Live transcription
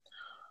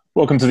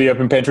Welcome to the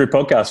Open Pantry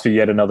podcast for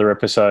yet another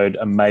episode.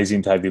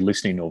 Amazing to have you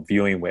listening or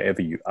viewing wherever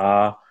you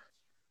are.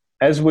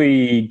 As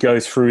we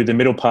go through the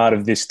middle part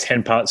of this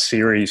 10-part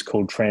series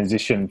called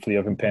Transition for the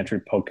Open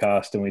Pantry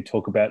podcast, and we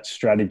talk about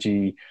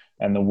strategy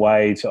and the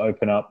way to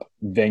open up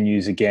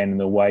venues again and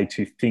the way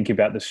to think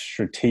about the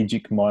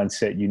strategic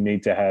mindset you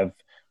need to have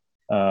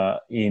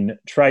in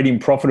trading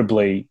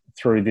profitably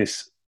through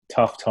this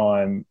tough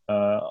time.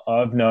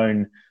 I've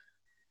known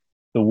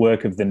the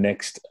work of the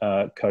next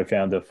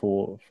co-founder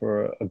for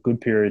a good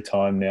period of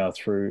time now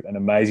through an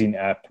amazing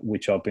app,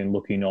 which I've been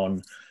looking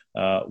on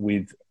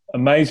with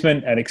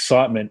amazement and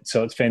excitement.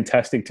 So it's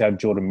fantastic to have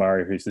Jordan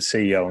Murray, who's the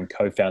CEO and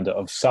co-founder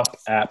of Supp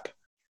App,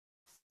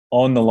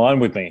 on the line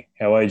with me.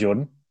 How are you,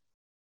 Jordan?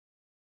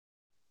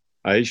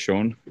 Hey,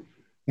 Sean.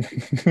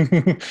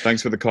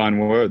 Thanks for the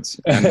kind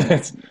words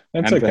and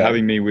okay. for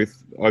having me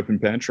with Open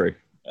Pantry.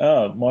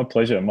 Oh, my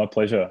pleasure. My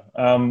pleasure.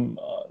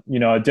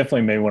 I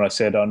definitely mean when I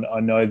said I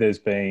know there's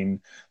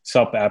been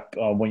Supp App.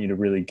 I want you to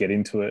really get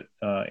into it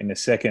in a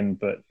second,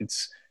 but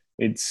it's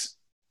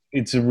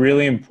a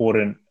really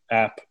important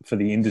app for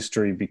the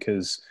industry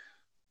because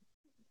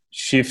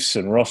shifts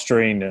and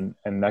rostering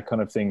and that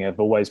kind of thing have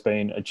always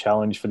been a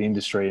challenge for the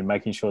industry, and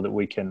making sure that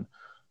we can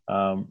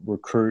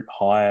recruit,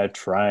 hire,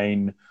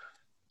 train,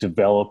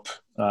 develop,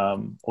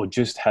 or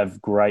just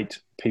have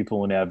great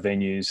people in our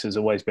venues has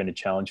always been a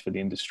challenge for the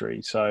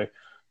industry. So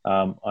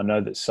I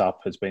know that Supp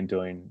has been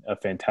doing a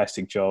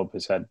fantastic job,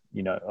 has had,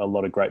 a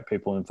lot of great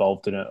people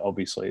involved in it,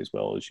 obviously, as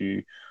well as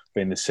you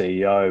being the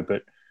CEO.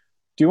 But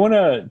do you want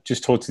to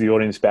just talk to the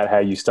audience about how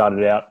you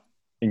started out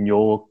in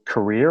your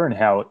career and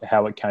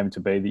how it came to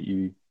be that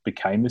you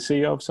became the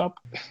CEO of Supp?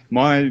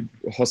 My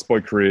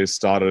hospital career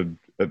started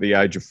at the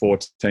age of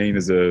 14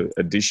 as a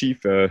dishy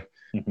for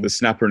the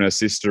snapper and her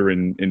sister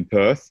in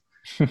Perth.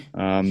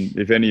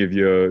 If any of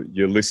your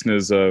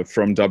listeners are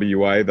from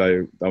WA,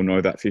 they'll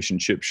know that fish and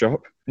chip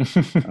shop. They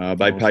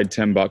paid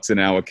 $10 an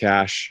hour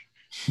cash.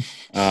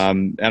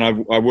 And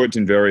I worked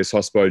in various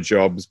hospo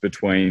jobs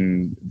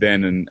between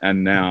then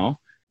and now.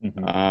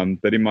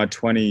 But in my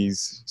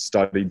 20s,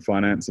 studied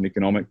finance and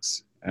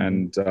economics,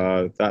 and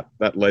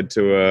that led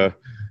to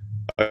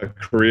a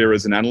career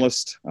as an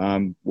analyst,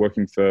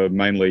 working for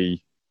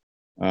mainly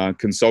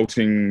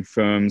consulting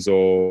firms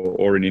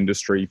or in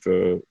industry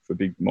for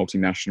big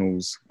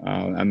multinationals.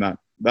 And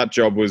that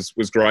job was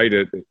great.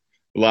 It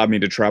allowed me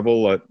to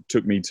travel. It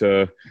took me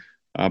to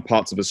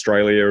parts of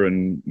Australia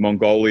and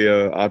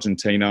Mongolia,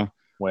 Argentina,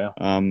 wow.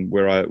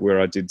 where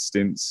I did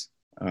stints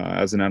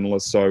as an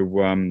analyst. So,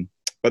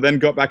 but then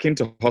got back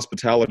into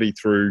hospitality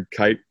through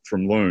Kate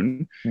from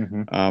Loon.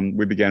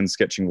 We began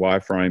sketching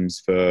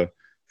wireframes for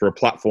a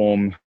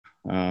platform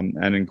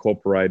and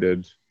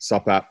incorporated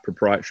Supp App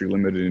Proprietary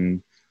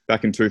Limited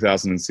back in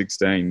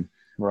 2016.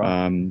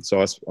 Right.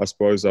 So I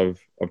suppose I've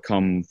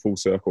come full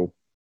circle.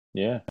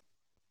 Yeah.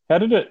 How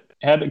did it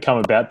come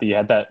about that you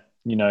had that,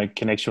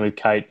 connection with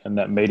Kate and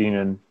that meeting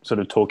and sort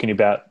of talking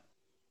about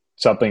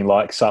something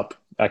like Supp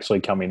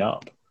actually coming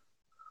up?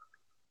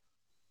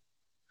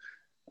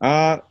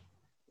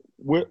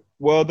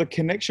 Well, the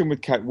connection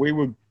with Kate, we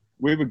were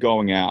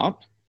going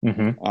out,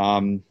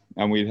 and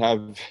we'd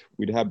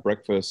have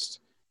breakfast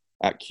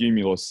at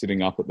Cumulus,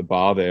 sitting up at the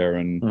bar there,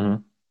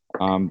 and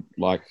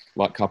like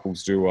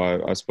couples do,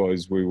 I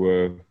suppose we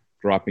were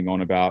griping on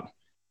about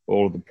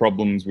all of the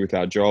problems with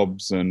our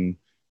jobs, and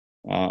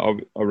a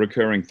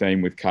recurring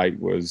theme with Kate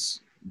was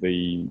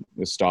the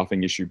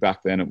staffing issue.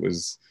 Back then, it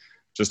was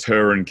just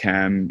her and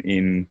Cam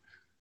in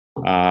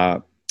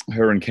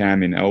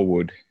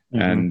Elwood,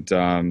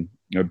 and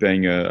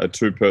being a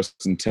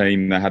two-person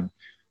team, they had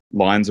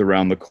lines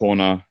around the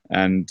corner,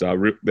 and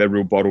their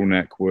real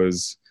bottleneck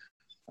was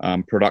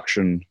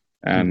production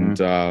and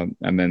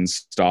then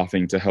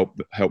staffing to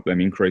help them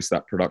increase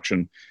that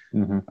production.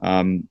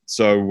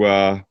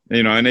 So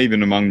and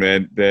even among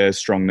their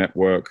strong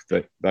network,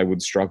 that they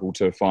would struggle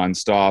to find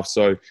staff.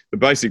 So the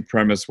basic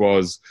premise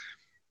was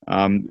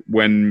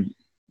when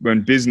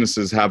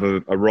businesses have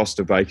a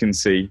roster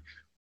vacancy,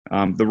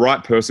 the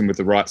right person with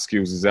the right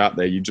skills is out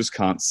there. You just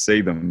can't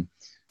see them.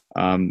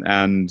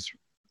 And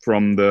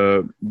from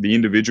the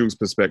individual's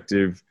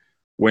perspective,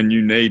 when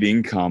you need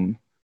income,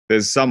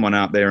 there's someone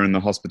out there in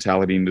the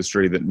hospitality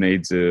industry that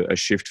needs a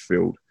shift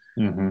filled.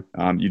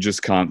 You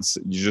just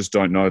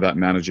don't know that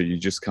manager. You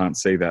just can't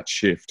see that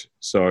shift.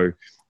 So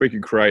we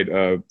could create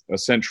a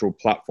central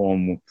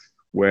platform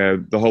where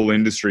the whole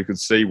industry could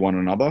see one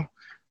another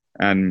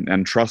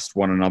and trust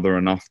one another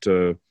enough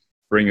to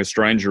bring a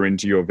stranger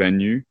into your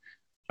venue,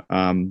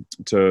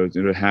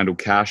 to handle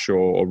cash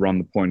or run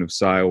the point of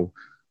sale,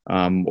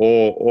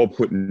 or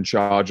put in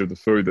charge of the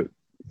food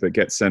that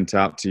gets sent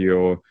out to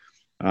your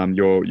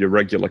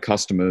regular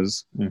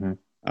customers.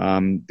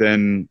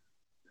 Then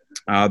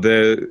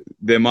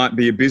there might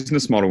be a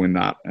business model in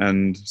that.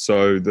 And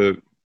so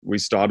we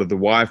started the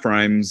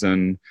wireframes,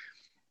 and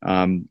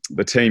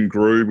the team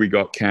grew. We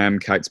got Cam,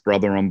 Kate's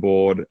brother, on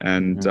board,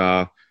 and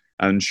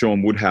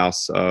Sean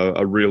Woodhouse,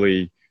 a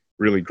really,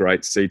 really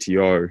great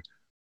CTO,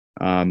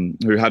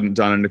 who hadn't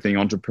done anything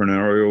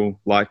entrepreneurial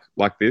like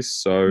this.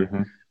 So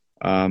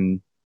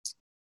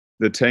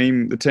the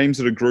team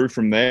sort of grew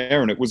from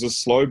there, and it was a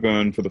slow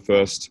burn for the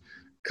first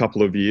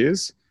couple of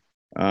years.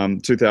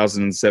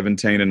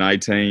 2017 and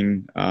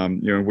 18,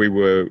 we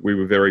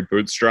were very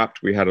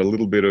bootstrapped. We had a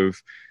little bit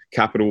of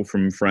capital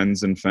from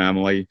friends and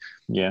family.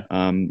 Yeah.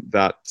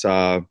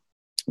 That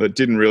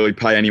didn't really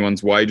pay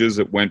anyone's wages.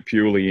 It went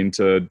purely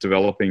into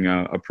developing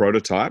a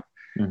prototype.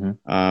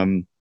 Mm-hmm.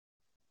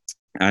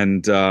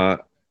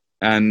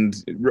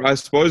 And I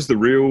suppose the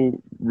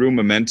real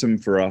momentum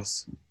for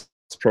us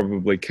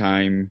probably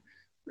came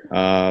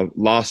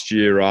last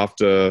year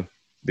after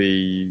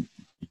the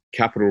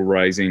capital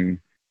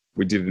raising.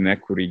 We did an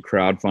equity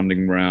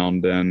crowdfunding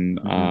round and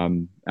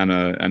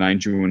an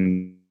angel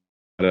in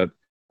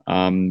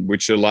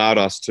which allowed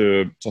us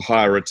to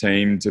hire a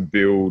team to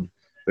build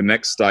the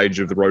next stage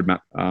of the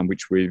roadmap,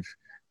 which we've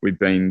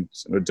been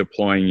sort of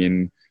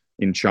deploying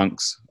in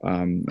chunks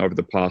over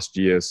the past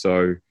year.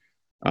 So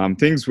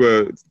things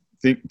were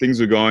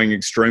going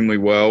extremely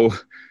well.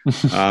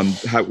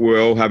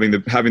 We're all having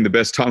the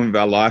best time of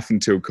our life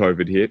until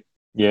COVID hit.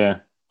 Yeah.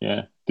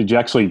 Did you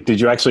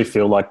actually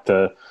feel like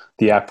the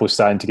app was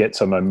starting to get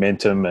some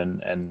momentum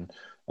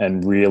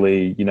and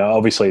really,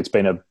 obviously it's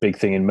been a big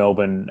thing in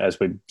Melbourne, as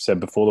we said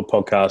before the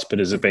podcast, but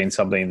has it been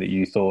something that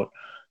you thought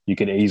you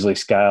could easily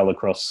scale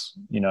across,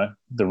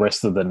 the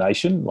rest of the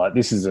nation? Like,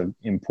 this is an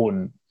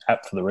important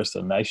app for the rest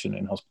of the nation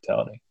in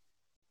hospitality.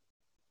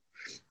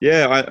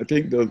 Yeah, I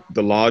think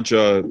the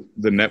larger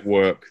the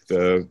network,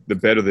 the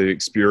better the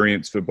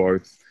experience for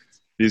both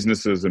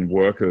businesses and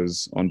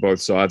workers on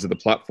both sides of the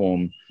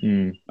platform.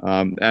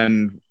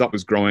 And that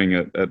was growing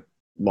at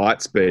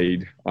light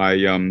speed. I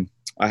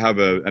have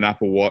an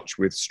Apple Watch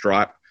with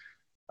Stripe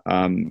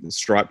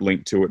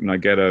linked to it, and I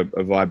get a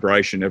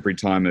vibration every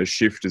time a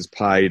shift is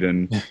paid.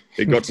 And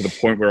it got to the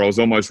point where I was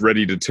almost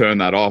ready to turn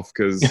that off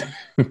because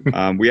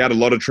we had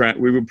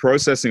we were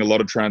processing a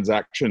lot of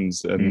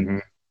transactions,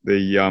 and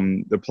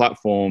the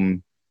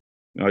platform,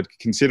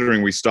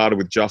 considering we started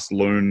with just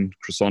Loon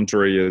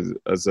Crescentery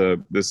as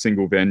the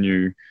single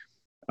venue,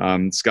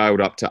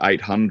 scaled up to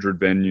 800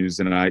 venues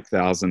and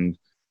 8,000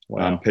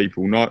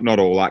 people. Not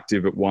all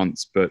active at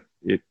once, but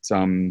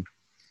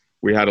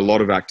we had a lot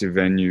of active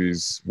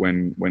venues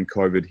when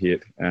COVID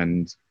hit,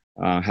 and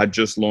had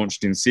just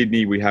launched in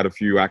Sydney. We had a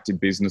few active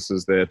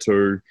businesses there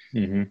too,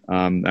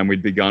 and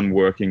we'd begun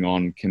working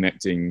on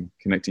connecting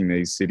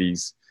these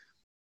cities.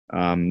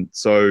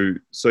 So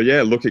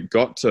yeah, look,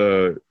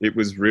 it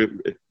was real.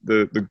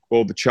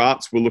 The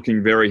charts were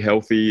looking very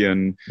healthy,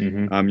 and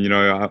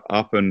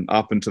up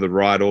and to the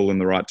right, all in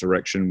the right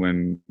direction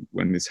when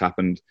this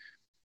happened.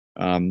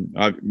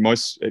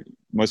 Most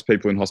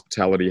people in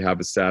hospitality have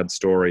a sad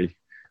story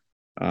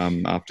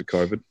after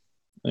COVID.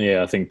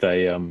 Yeah, I think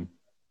they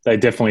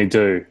definitely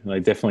do. They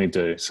definitely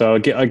do. So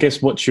I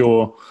guess what's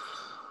your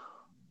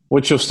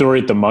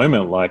story at the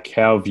moment? Like,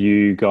 how have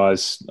you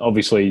guys,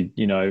 obviously,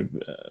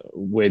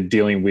 we're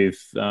dealing with,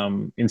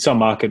 in some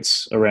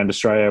markets around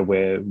Australia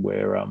where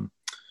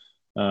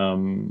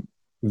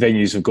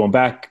venues have gone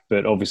back,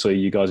 but obviously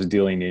you guys are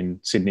dealing in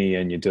Sydney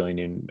and you're dealing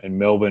in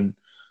Melbourne,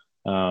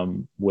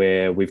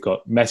 where we've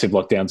got massive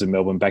lockdowns in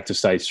Melbourne, back to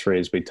stage 3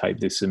 as we tape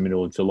this in the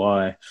middle of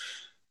July.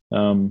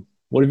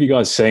 What have you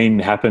guys seen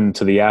happen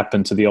to the app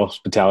and to the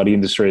hospitality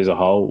industry as a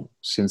whole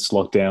since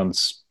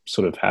lockdowns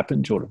sort of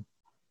happened, Jordan?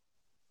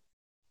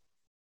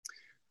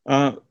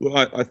 I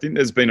think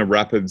there's been a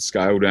rapid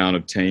scale down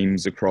of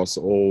teams across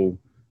all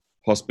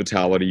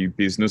hospitality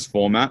business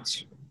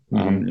formats,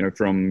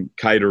 from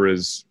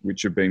caterers,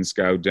 which have been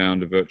scaled down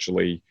to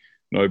virtually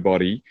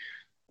nobody,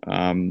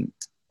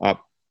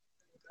 up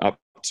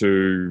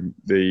to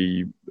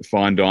the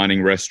fine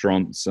dining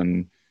restaurants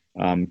and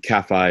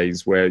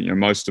cafes where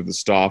most of the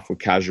staff were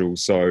casual,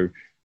 so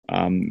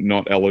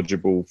not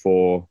eligible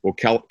for, or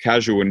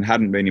casual and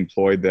hadn't been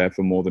employed there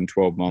for more than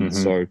 12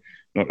 months, so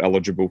not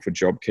eligible for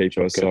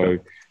JobKeeper. So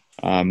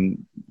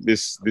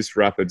this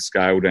rapid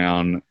scale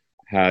down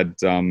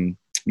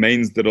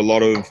means that a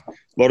lot of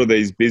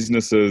these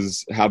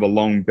businesses have a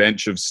long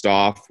bench of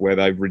staff where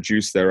they've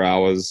reduced their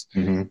hours,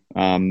 and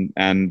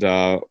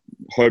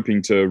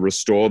hoping to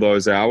restore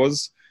those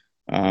hours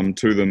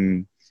to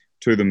them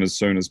as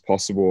soon as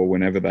possible, or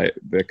whenever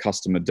their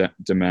customer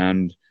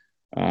demand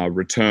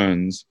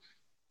returns.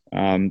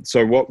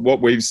 So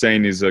what we've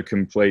seen is a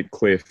complete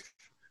cliff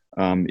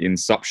in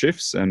Supp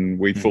shifts, and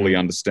we fully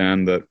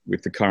understand that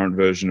with the current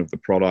version of the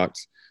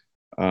product,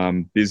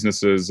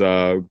 businesses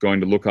are going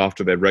to look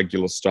after their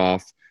regular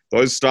staff.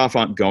 Those staff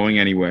aren't going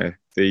anywhere.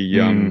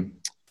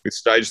 With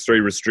stage 3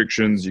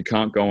 restrictions, you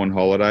can't go on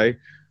holiday.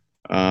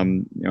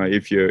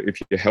 If you're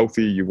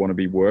healthy, you want to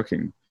be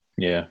working.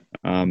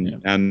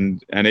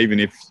 And even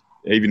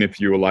if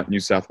you were like New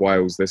South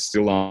Wales, there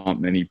still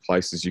aren't many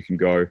places you can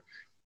go.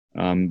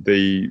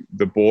 The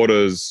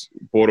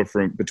border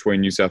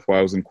between New South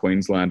Wales and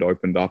Queensland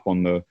opened up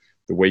on the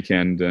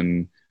weekend,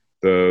 and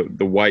the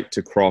wait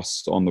to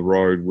cross on the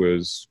road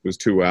was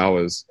 2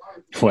 hours.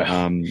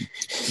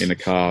 In a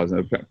car.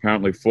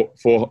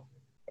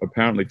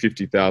 Apparently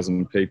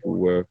 50,000 people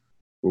were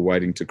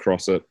waiting to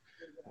cross it.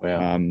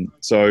 Wow.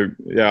 So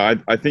yeah,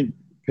 I think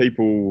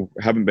people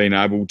haven't been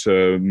able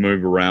to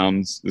move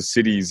around. The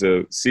cities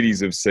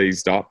have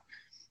seized up.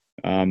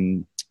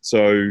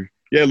 So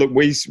yeah, look,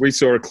 we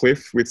saw a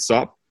cliff with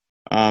Supp,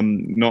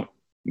 not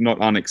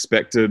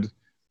unexpected.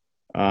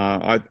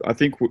 I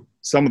think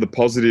some of the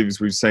positives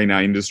we've seen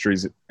our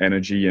industry's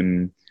energy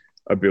and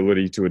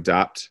ability to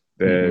adapt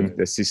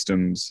their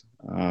systems,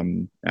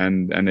 and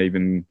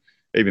even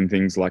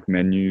things like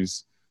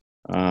menus.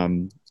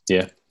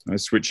 Yeah.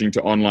 Switching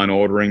to online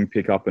ordering,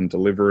 pickup and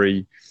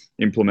delivery,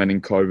 implementing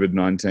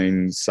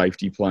COVID-19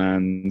 safety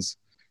plans,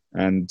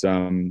 and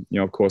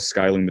of course,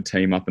 scaling the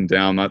team up and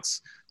down.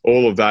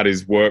 All of that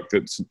is work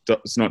that's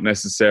not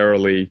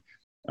necessarily.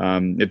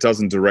 It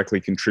doesn't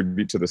directly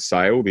contribute to the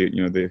sale,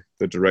 the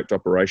direct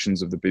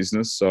operations of the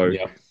business. So,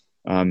 Yeah.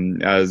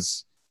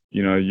 as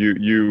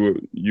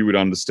you would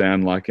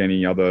understand, like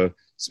any other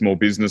small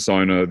business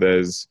owner,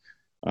 there's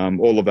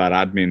all of that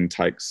admin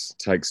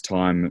takes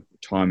time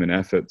and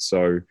effort.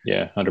 So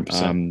yeah,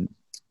 100%.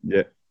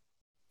 Yeah,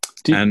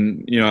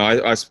 and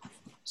I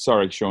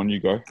sorry, Sean, you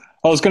go.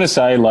 I was going to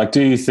say, like,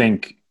 do you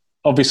think,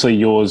 obviously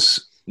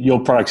your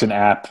product's an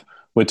app,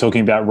 we're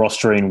talking about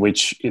rostering,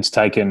 which it's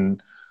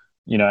taken,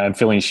 and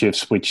filling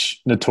shifts,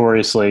 which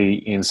notoriously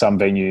in some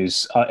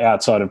venues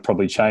outside of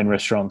probably chain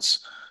restaurants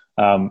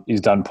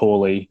is done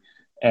poorly.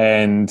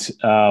 And,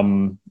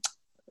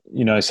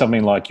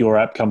 something like your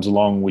app comes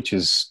along, which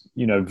is,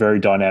 very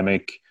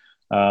dynamic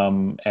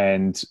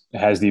and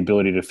has the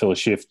ability to fill a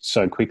shift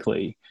so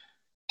quickly.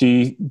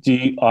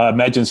 I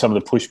imagine some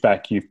of the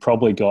pushback you've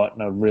probably got,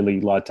 and I'd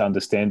really like to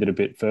understand it a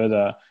bit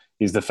further,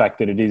 is the fact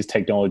that it is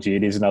technology,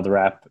 it is another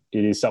app,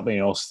 it is something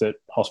else that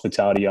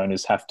hospitality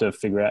owners have to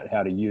figure out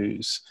how to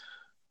use.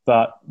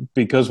 But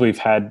because we've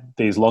had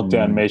these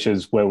lockdown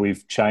measures where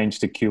we've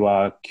changed to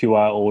QR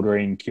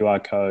ordering,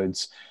 QR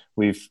codes,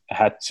 we've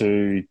had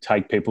to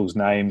take people's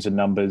names and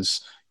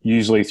numbers,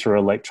 usually through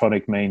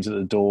electronic means at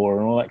the door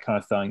and all that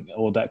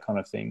kind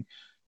of thing.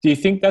 Do you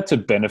think that's a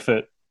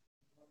benefit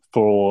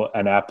for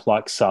an app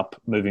like Supp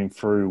moving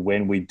through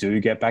when we do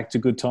get back to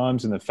good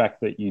times, and the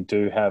fact that you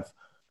do have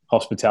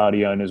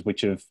hospitality owners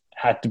which have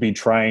had to be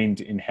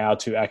trained in how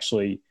to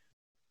actually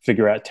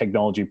figure out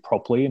technology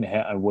properly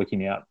and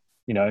working out,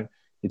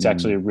 it's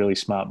actually a really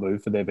smart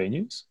move for their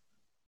venues?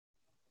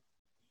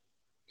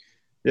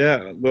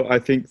 Yeah, look, I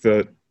think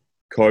that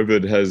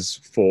COVID has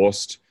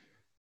forced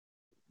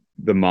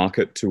the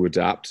market to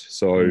adapt.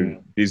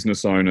 So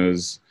business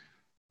owners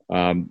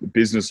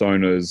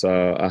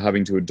are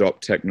having to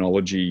adopt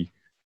technology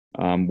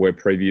where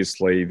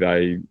previously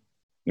they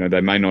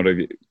may not have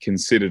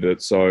considered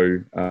it. So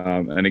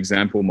an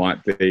example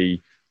might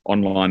be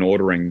online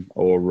ordering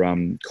or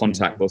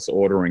contactless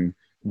ordering.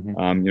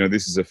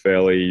 This is a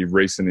fairly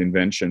recent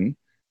invention,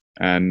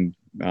 and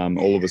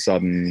all of a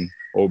sudden,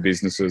 all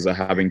businesses are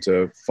having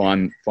to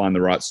find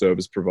the right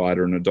service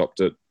provider and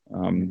adopt it.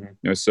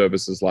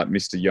 Services like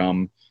Mr.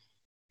 Yum,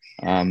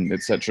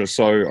 etc.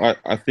 So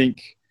I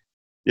think,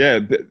 yeah,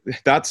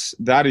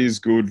 that is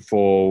good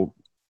for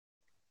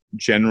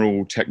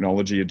general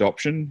technology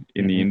adoption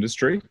in the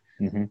industry.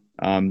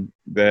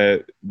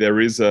 There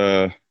is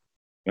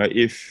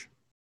if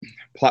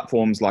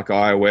platforms like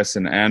iOS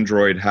and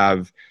Android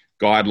have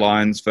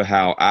guidelines for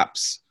how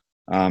apps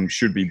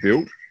should be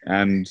built,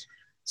 and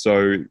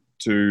so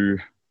to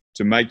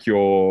make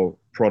your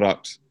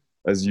product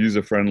as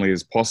user-friendly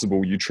as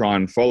possible, you try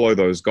and follow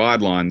those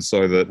guidelines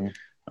so that,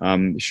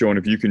 Sean,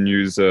 if you can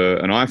use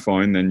an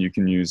iPhone, then you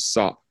can use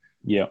Supp.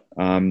 Yeah.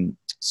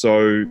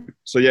 So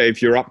yeah,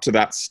 if you're up to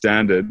that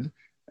standard,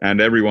 and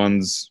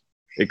everyone's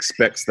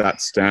expects that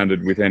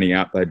standard with any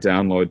app they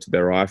download to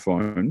their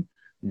iPhone,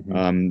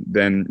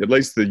 then at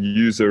least the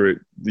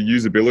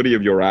usability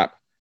of your app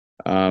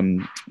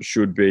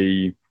should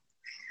be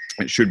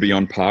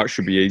on par. It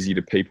should be easy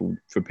for people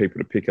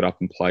to pick it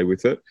up and play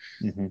with it.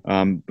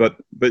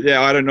 But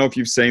yeah, I don't know if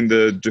you've seen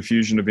the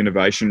diffusion of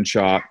innovation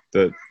chart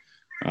that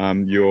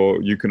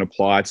you can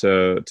apply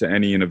to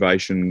any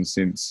innovation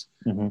since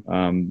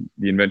the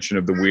invention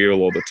of the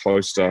wheel or the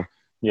toaster.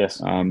 Yes.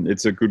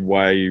 It's a good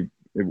way.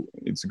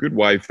 It's a good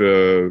way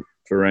for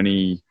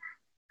any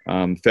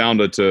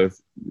founder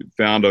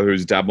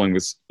who's dabbling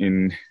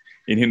in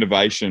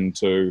innovation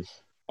to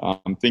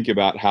think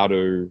about how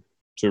to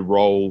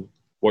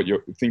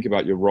think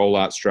about your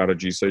rollout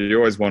strategy. So you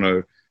always want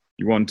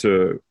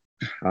to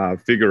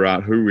figure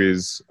out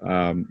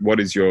what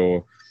is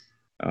your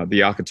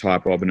the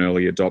archetype of an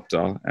early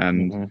adopter,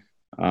 and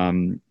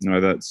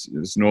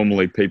it's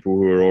normally people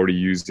who are already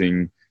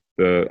using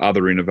the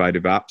other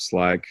innovative apps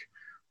like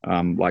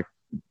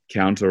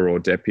Counter or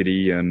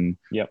Deputy, and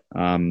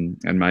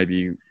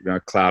maybe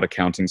cloud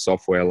accounting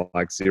software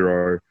like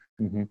Xero.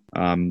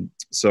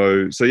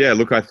 So yeah,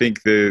 look, I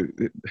think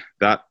the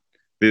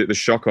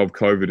shock of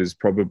COVID is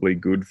probably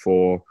good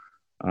for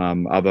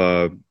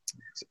other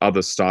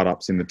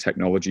startups in the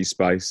technology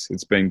space.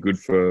 It's been good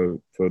for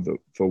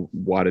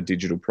wider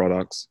digital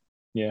products.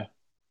 Yeah.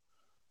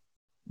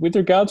 With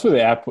regards to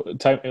the app,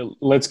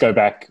 let's go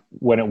back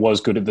when it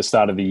was good at the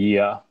start of the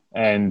year,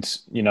 and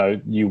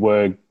you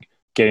were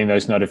getting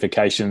those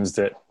notifications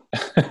that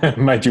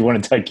made you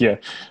want to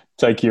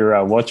take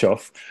your watch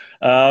off.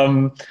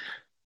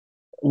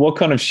 What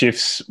kind of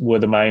shifts were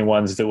the main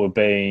ones that were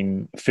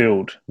being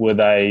filled? Were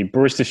they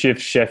barista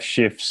shifts, chef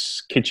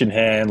shifts, kitchen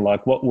hand?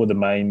 Like, what were the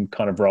main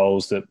kind of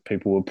roles that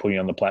people were putting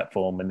on the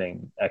platform and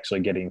then actually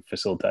getting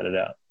facilitated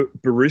out?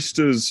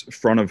 Baristas,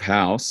 front of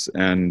house,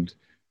 and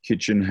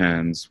kitchen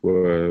hands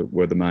were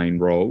the main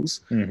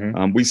roles.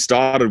 Mm-hmm. We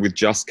started with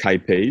just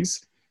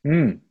KPs.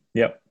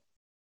 Yep.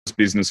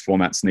 Business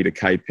formats need a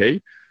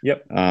KP.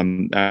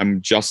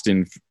 Yep. Just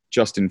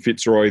in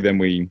Fitzroy, then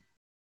we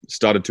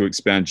started to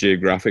expand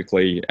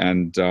geographically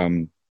and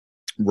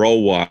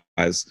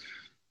role-wise.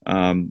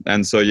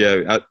 And so,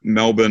 at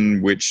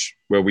Melbourne,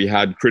 where we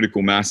had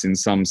critical mass in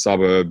some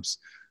suburbs,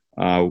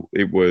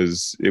 it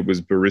was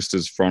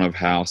baristas, front of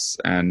house,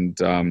 and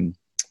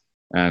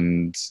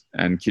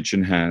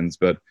kitchen hands.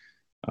 But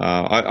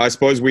I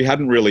suppose we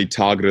hadn't really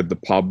targeted the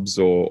pubs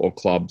or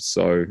clubs,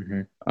 so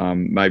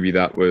maybe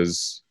that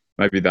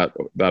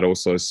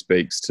also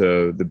speaks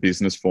to the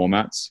business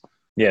formats.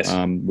 Yes,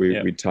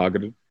 we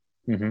targeted.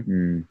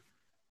 Mm-hmm.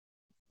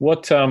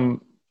 What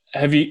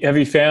have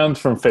you found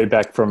from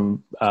feedback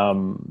from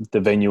the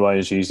venue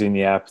owners using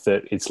the app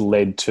that it's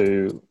led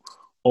to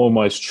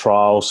almost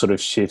trial sort of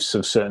shifts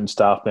of certain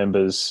staff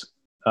members,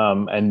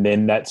 and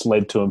then that's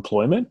led to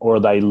employment, or are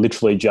they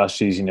literally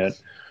just using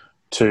it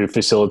to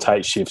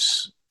facilitate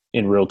shifts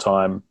in real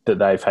time that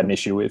they've had an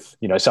issue with?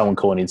 Someone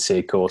calling in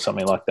sick or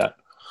something like that.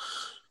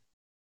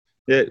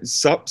 Yeah,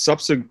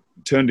 Supp's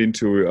turned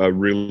into a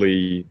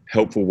really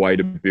helpful way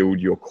to build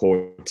your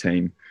core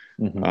team.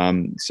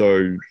 Mm-hmm.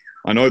 So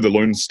I know the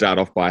Loon stat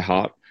off by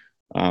heart.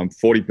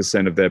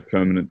 40% of their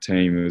permanent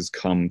team has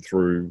come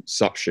through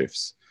Supp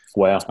shifts.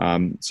 Wow.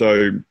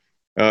 So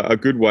a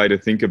good way to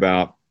think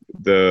about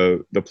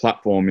the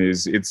platform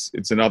is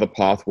it's another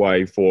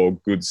pathway for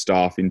good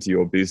staff into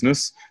your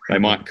business. They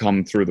might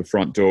come through the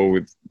front door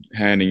with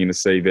handing in a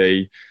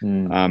CV.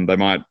 They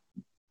might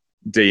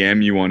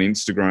DM you on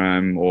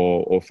Instagram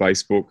or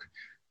Facebook,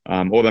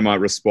 or they might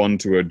respond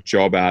to a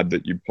job ad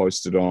that you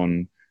posted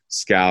on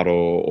Scout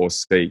or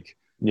Seek.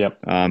 Yep.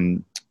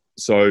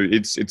 So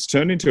it's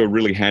turned into a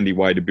really handy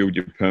way to build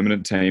your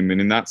permanent team.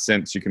 And in that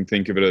sense, you can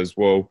think of it as,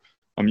 well,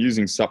 I'm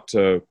using Supp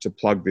to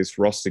plug this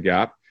roster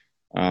gap,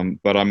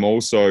 but I'm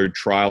also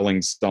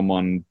trialing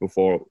someone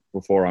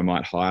before I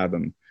might hire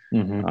them.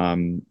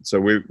 Mm-hmm. So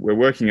we're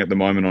working at the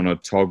moment on a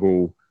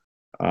toggle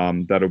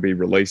that'll be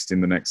released in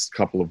the next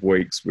couple of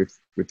weeks with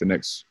the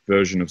next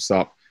version of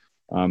Supp.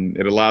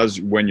 It allows,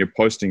 when you're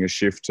posting a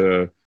shift,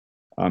 to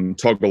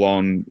toggle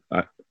on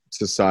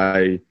to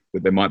say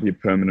that there might be a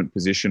permanent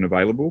position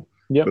available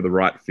for the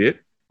right fit.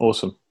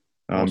 Awesome.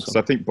 So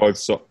I think both.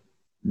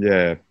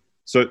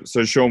 So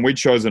Sean, we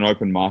chose an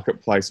open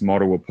marketplace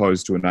model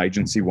opposed to an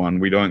agency one.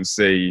 We don't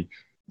see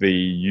the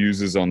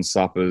users on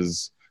Supp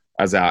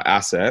as our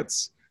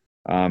assets.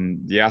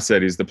 The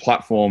asset is the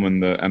platform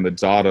and the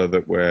data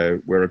that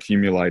we're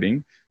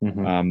accumulating.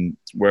 Mm-hmm.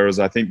 Whereas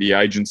I think the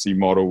agency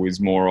model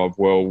is more of,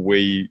 well,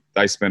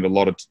 they spend a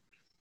lot of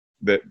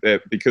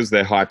because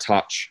they're high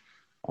touch,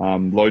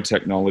 low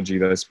technology.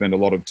 They spend a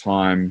lot of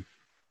time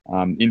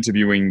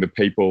interviewing the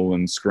people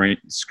and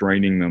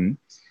screening them.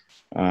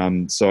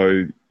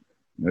 So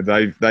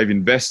they've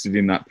invested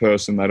in that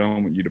person. They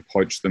don't want you to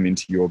poach them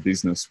into your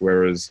business.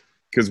 Whereas,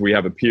 because we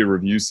have a peer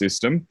review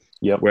system,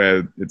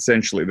 where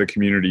essentially the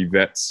community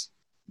vets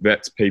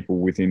people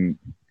within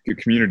the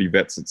community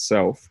vets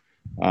itself,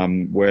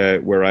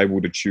 we're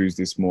able to choose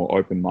this more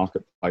open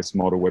marketplace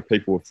model where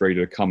people are free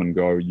to come and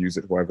go, use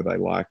it however they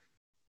like.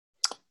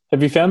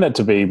 Have you found that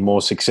to be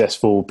more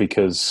successful?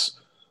 Because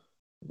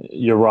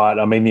you're right.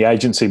 I mean, the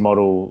agency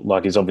model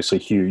is obviously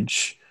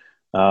huge,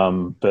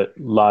 but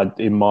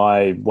in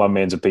my one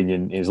man's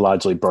opinion, is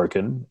largely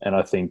broken. And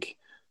I think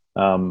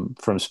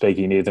from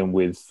speaking even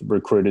with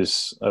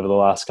recruiters over the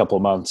last couple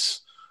of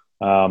months,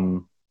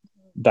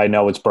 they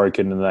know it's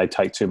broken and they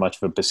take too much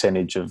of a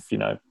percentage of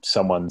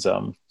someone's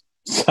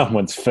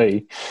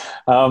fee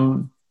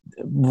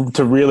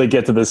to really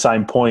get to the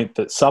same point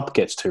that Supp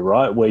gets to,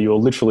 right? Where you're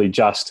literally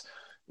just,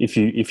 if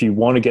you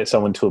want to get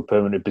someone to a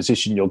permanent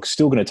position, you're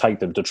still going to take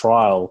them to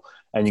trial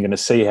and you're going to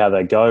see how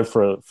they go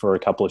for a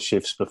couple of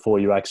shifts before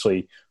you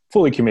actually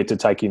fully commit to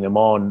taking them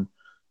on.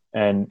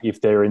 And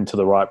if they're into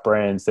the right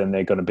brands, then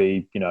they're going to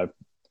be,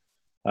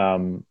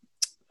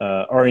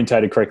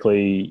 orientated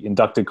correctly,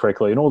 inducted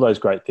correctly, and all those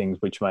great things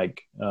which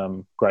make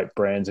great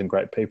brands and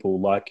great people.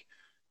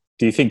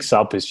 Do you think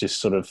Supp is just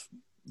sort of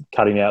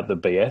cutting out the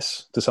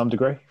BS to some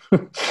degree?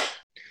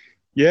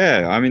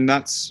 Yeah, I mean,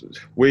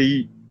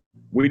 we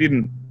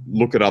didn't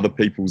look at other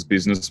people's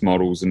business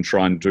models and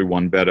try and do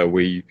one better.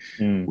 We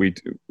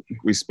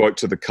spoke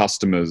to the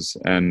customers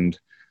and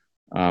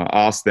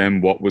asked them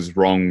what was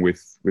wrong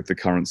with the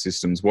current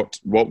systems.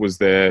 What was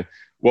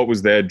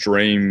their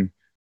dream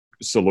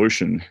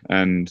solution,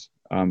 and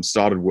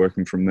started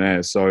working from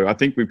there. So I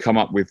think we've come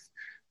up with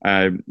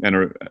a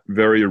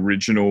very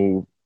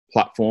original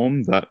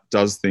platform that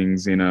does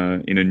things in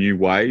a new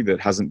way that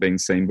hasn't been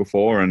seen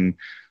before, and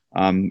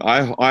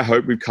I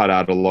hope we've cut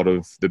out a lot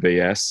of the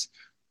BS,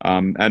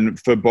 and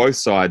for both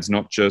sides,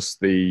 not just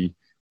the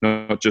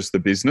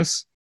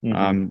business,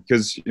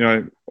 because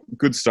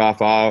good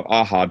staff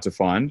are hard to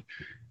find,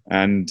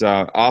 and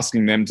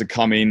asking them to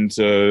come in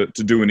to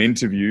do an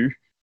interview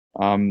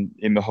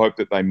in the hope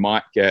that they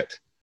might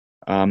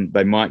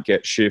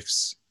get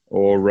shifts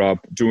or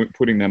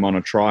putting them on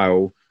a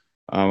trial.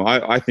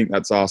 I think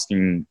that's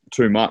asking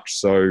too much.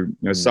 So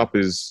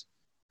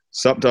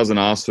Supp doesn't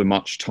ask for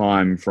much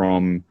time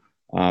from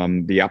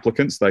the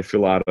applicants. They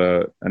fill out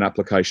an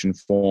application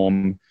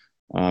form,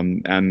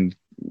 and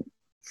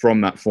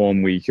from that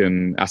form we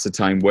can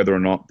ascertain whether or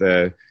not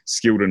they're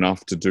skilled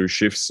enough to do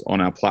shifts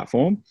on our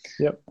platform.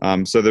 Yep.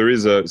 So there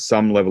is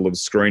some level of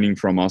screening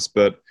from us,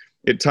 but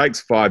it takes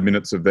 5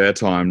 minutes of their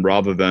time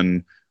rather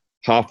than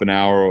half an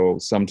hour or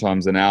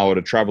sometimes an hour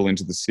to travel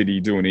into the city,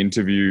 do an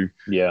interview,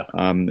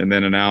 and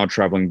then an hour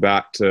traveling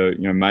back to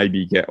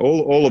maybe get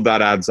all of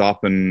that adds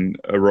up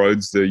and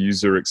erodes the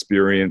user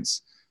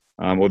experience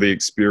or the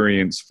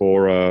experience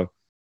for a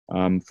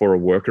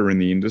worker in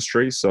the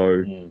industry.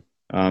 So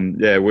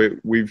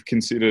we've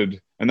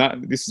considered, and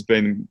this has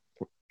been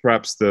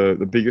perhaps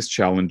the biggest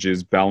challenge,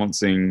 is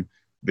balancing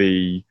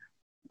the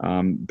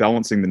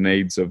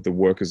needs of the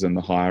workers and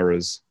the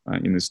hirers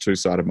in this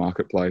two-sided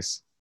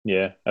marketplace.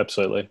 Yeah,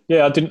 absolutely.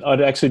 Yeah,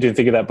 I actually didn't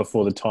think of that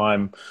before. The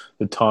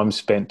time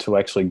spent to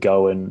actually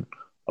go and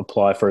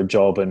apply for a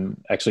job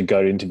and actually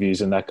go to interviews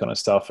and that kind of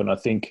stuff. And I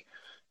think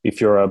if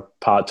you're a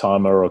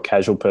part-timer or a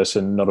casual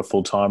person, not a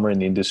full-timer in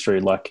the industry,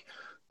 like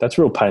that's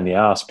a real pain in the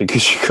ass,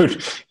 because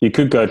you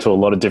could go to a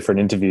lot of different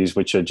interviews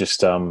which are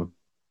just going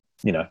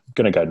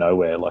to go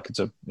nowhere. Like it's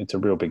a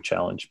real big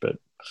challenge. But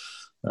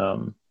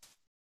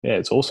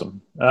it's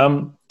awesome.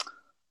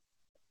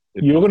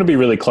 You're going to be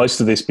really close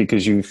to this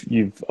because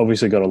you've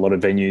obviously got a lot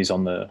of venues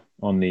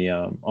on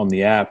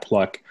the app.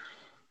 Like,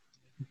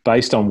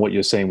 based on what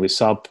you're seeing with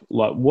Supp,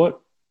 like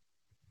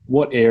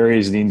what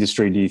areas of the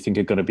industry do you think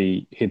are going to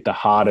be hit the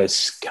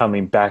hardest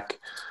coming back,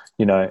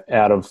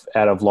 out of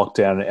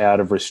lockdown and out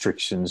of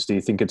restrictions? Do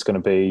you think it's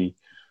going to be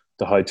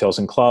the hotels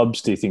and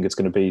clubs? Do you think it's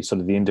going to be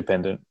sort of the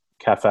independent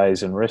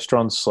cafes and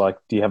restaurants? Like,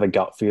 do you have a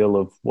gut feel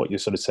of what you're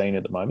sort of seeing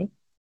at the moment?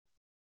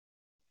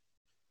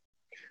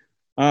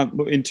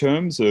 In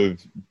terms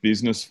of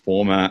business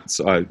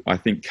formats, I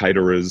think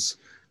caterers,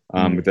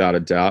 without a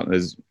doubt,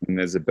 there's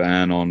a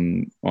ban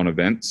on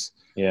events.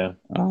 Yeah.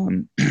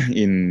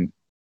 In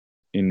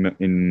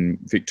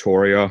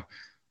Victoria,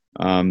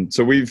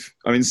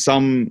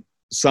 some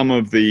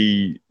of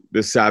the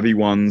savvy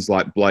ones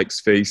like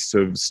Blake's Feast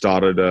have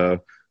started a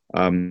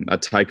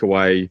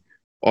takeaway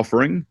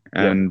offering,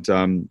 and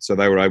so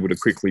they were able to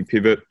quickly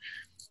pivot.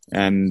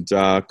 And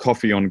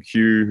Coffee on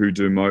Queue, who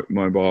do the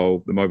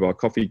mobile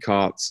coffee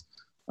carts,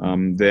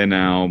 they're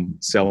now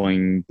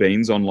selling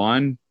beans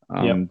online,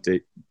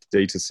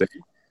 D2C.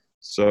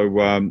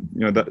 So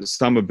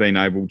some have been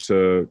able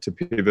to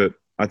pivot.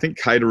 I think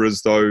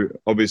caterers, though,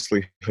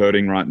 obviously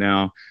hurting right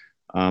now.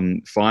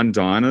 Fine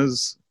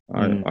diners,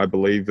 I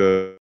believe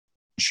the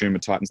consumer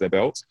tightens their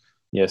belts.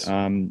 Yes.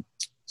 So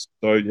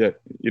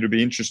it'll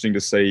be interesting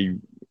to see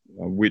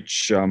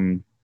which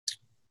of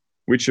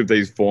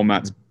these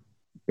formats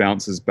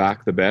bounces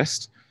back the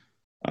best.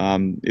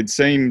 It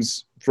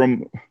seems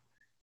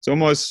it's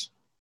almost,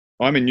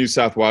 I'm in New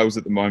South Wales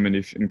at the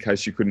moment, in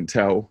case you couldn't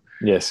tell.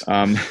 Yes.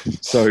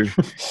 So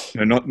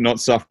not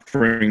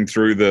suffering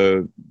through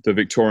the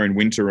Victorian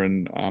winter,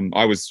 and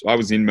I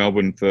was in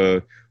Melbourne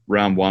for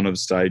round 1 of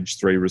stage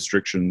 3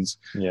 restrictions.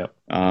 Yeah.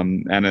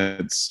 And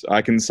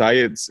I can say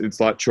it's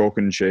like chalk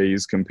and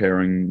cheese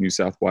comparing New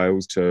South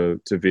Wales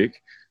to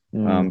Vic.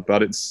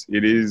 But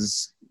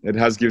it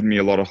has given me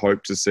a lot of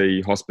hope to see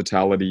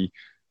hospitality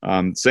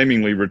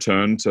seemingly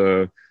return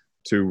to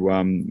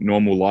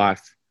normal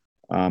life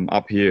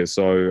up here.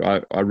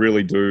 So I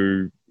really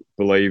do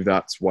believe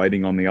that's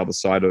waiting on the other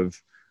side of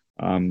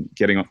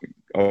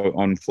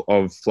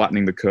of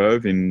flattening the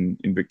curve in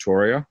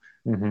Victoria.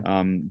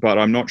 But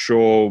I'm not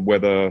sure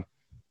whether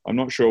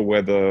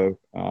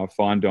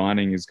fine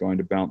dining is going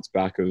to bounce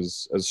back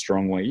as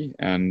strongly,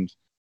 and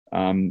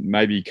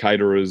maybe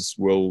caterers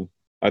will.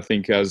 I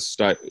think as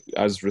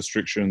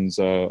restrictions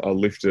are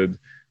lifted,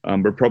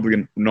 we're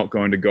probably not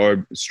going to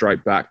go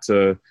straight back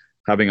to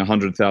having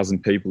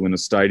 100,000 people in a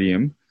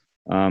stadium,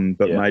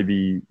 but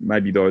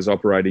maybe those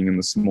operating in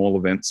the small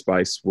event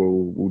space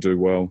will do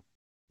well.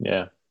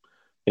 Yeah,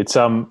 it's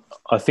I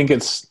think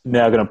it's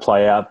now going to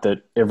play out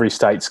that every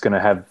state in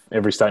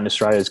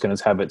Australia is going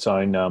to have its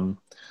own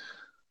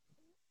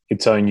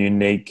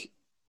unique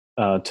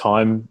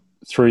time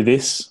through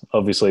this.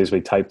 Obviously, as we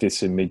tape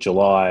this in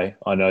mid-July,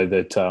 I know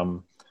that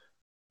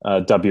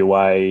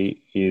WA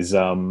is,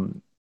 I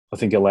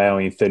think,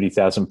 allowing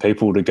 30,000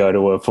 people to go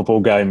to a football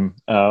game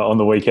on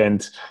the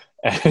weekend,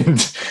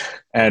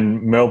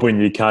 and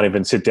Melbourne, you can't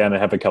even sit down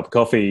and have a cup of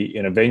coffee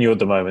in a venue at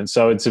the moment.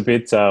 So it's a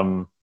bit,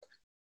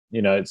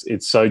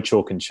 it's so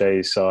chalk and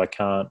cheese. So I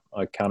can't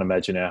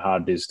imagine how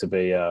hard it is to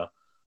be a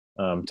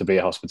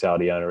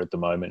hospitality owner at the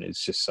moment.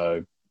 It's just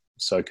so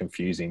so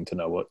confusing to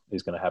know what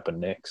is going to happen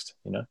next,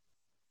 you know?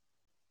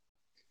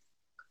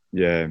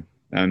 Yeah.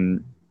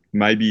 And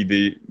maybe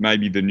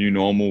the new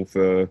normal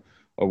for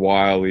a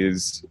while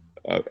is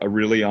a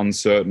really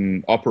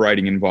uncertain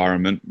operating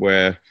environment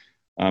where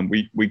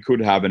we could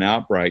have an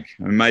outbreak,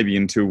 and maybe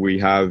until we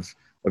have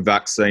a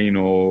vaccine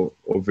or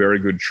very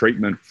good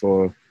treatment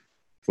for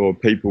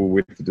people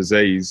with the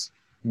disease,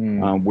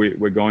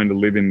 we're going to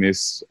live in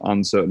this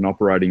uncertain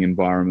operating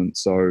environment.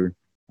 So,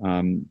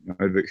 and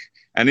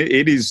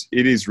it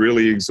is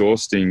really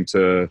exhausting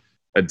to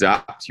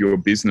adapt your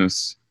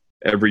business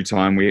every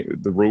time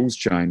the rules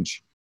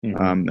change,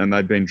 and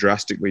they've been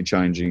drastically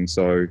changing.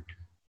 So,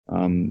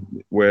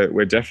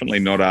 we're definitely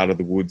not out of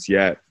the woods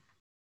yet.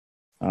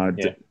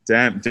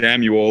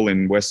 Damn you all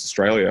in West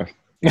Australia.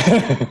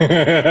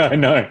 I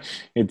know.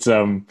 It's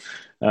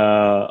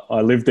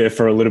I lived there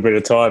for a little bit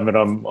of time, and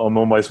I'm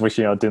almost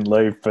wishing I didn't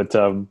leave, but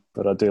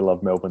I do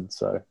love Melbourne,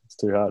 so it's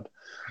too hard.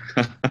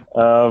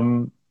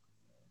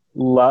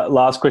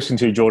 Last question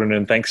to you, Jordan,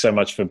 and thanks so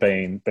much for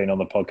being on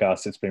the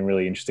podcast. It's been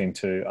really interesting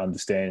to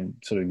understand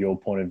sort of your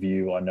point of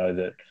view. I know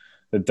that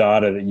the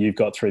data that you've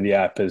got through the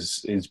app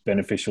is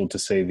beneficial to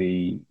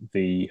see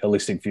the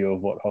holistic view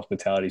of what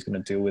hospitality is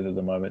going to deal with at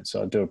the moment.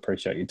 So I do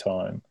appreciate your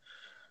time.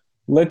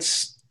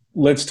 Let's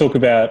talk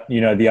about, you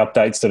know, the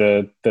updates that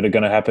are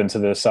going to happen to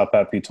the Supp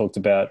app. You talked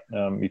about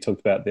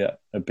that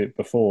a bit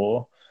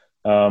before,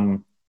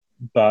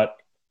 but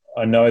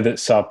I know that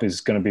Supp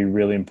is going to be a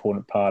really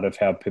important part of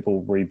how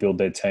people rebuild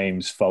their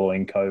teams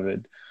following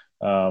COVID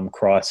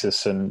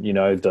crisis, and, you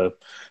know, the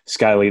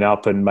scaling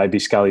up and maybe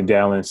scaling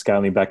down and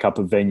scaling back up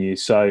of venues.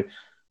 So, do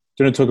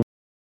you want to talk about?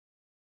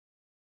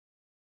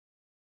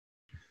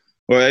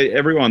 Well,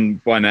 everyone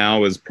by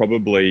now has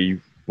probably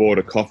bought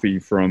a coffee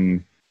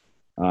from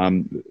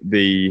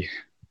their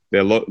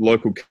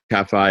local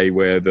cafe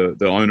where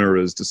the owner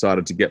has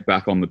decided to get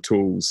back on the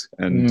tools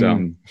and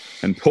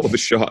pour the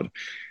shot.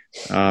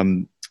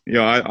 You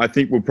know, I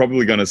think we're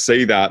probably going to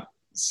see that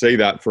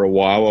for a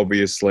while.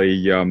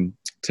 Obviously,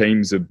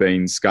 teams have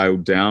been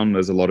scaled down.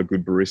 There's a lot of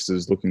good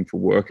baristas looking for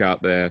work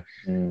out there.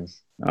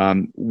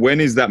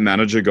 When is that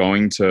manager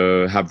going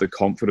to have the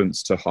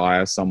confidence to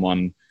hire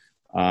someone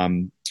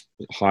on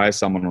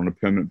a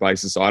permanent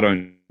basis? I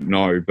don't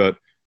know, but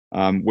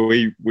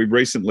we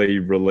recently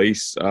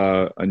released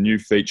a new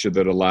feature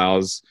that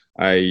allows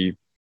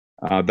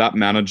that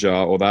manager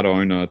or that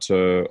owner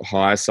to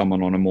hire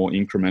someone on a more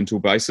incremental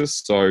basis.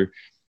 So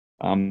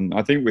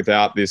I think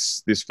without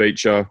this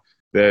feature,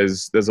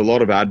 there's a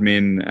lot of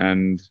admin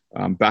and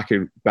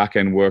back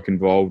end work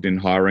involved in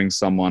hiring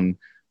someone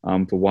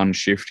for one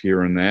shift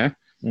here and there.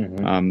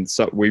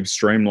 So we've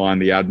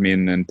streamlined the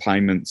admin and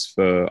payments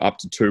for up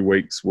to 2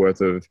 weeks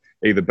worth of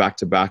either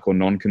back-to-back or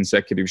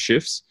non-consecutive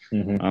shifts.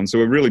 So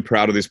we're really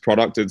proud of this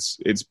product.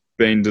 It's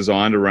been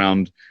designed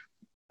around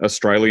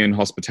Australian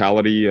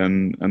hospitality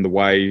and the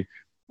way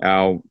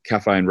our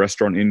cafe and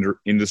restaurant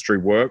industry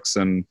works.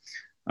 And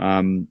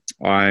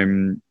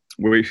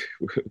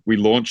we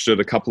launched it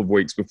a couple of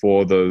weeks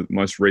before the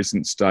most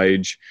recent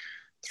stage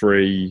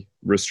 3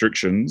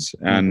 restrictions,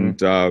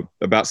 and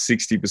about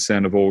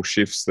 60% of all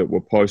shifts that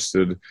were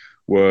posted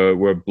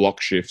were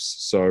block shifts.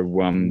 So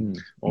awesome.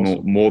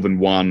 more than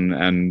one,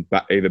 and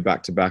either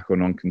back-to-back or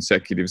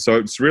non-consecutive. So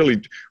it's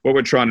really what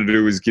we're trying to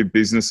do is give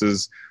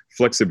businesses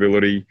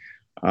flexibility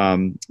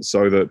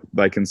so that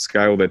they can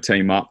scale their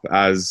team up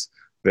as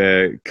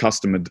their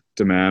customer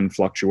demand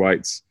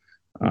fluctuates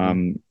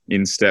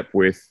in step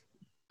with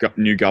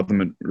new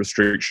government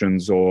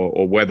restrictions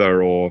or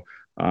weather or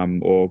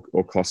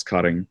cost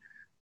cutting.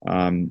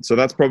 So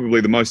that's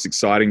probably the most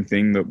exciting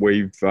thing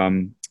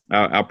that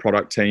our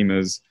product team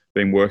has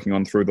been working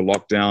on through the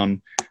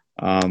lockdown.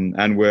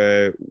 And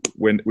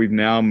we've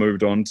now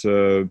moved on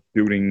to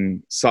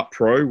building Supp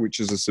Pro, which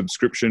is a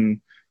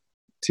subscription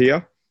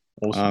tier.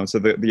 Awesome. So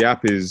the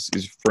app is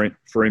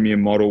freemium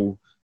model.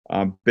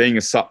 Being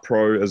a Supp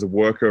Pro as a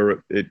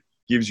worker, it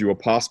gives you a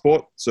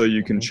passport so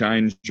you can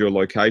change your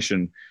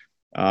location.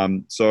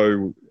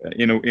 So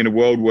in a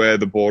world where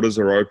the borders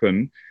are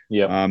open,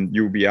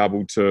 you'll be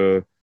able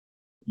to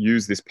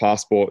use this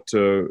passport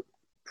to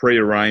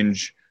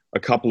pre-arrange a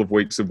couple of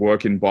weeks of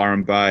work in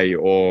Byron Bay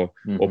or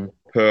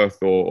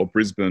Perth or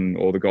Brisbane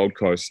or the Gold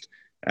Coast.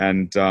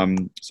 And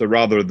so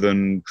rather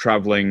than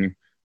traveling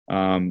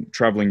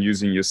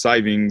using your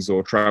savings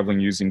or traveling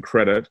using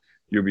credit,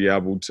 you'll be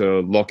able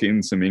to lock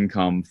in some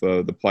income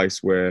for the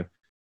place where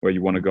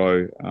you want to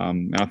go.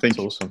 And I think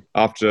awesome.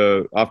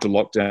 after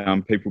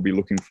lockdown, people will be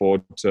looking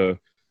forward to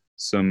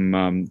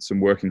some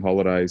working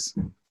holidays,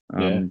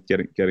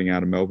 getting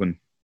out of Melbourne.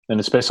 And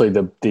especially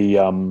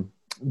the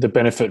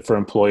benefit for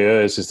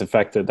employers is the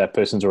fact that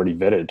person's already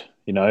vetted,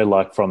 you know,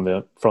 like from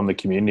the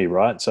community,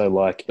 right? So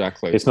like,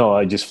 exactly. It's not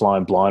like just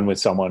flying blind with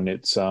someone.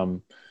 It's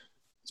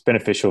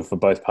beneficial for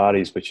both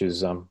parties, which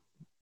is a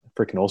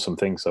freaking awesome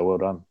thing. So well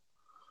done.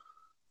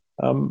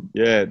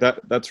 Yeah,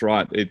 that's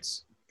right.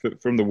 It's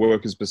from the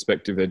workers'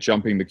 perspective, they're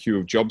jumping the queue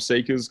of job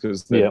seekers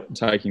because they're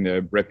taking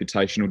their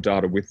reputational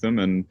data with them,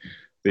 and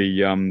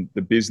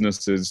the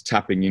business is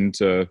tapping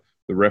into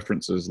the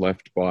references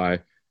left by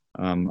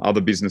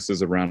other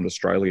businesses around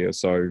Australia.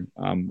 So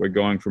we're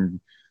going from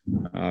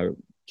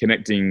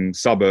connecting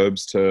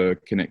suburbs to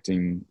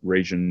connecting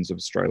regions of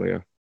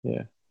Australia.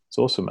 Yeah, it's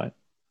awesome, mate.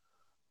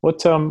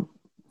 What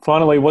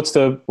finally, what's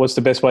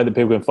the best way that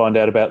people can find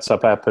out about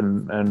Supp App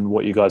and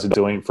what you guys are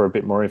doing for a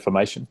bit more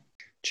information?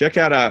 Check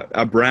out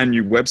our brand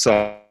new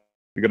website.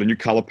 We've got a new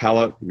color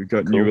palette. We've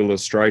got new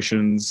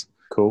illustrations.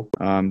 Cool.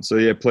 So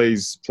yeah,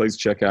 please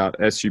check out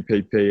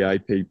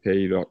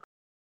suppapp.com.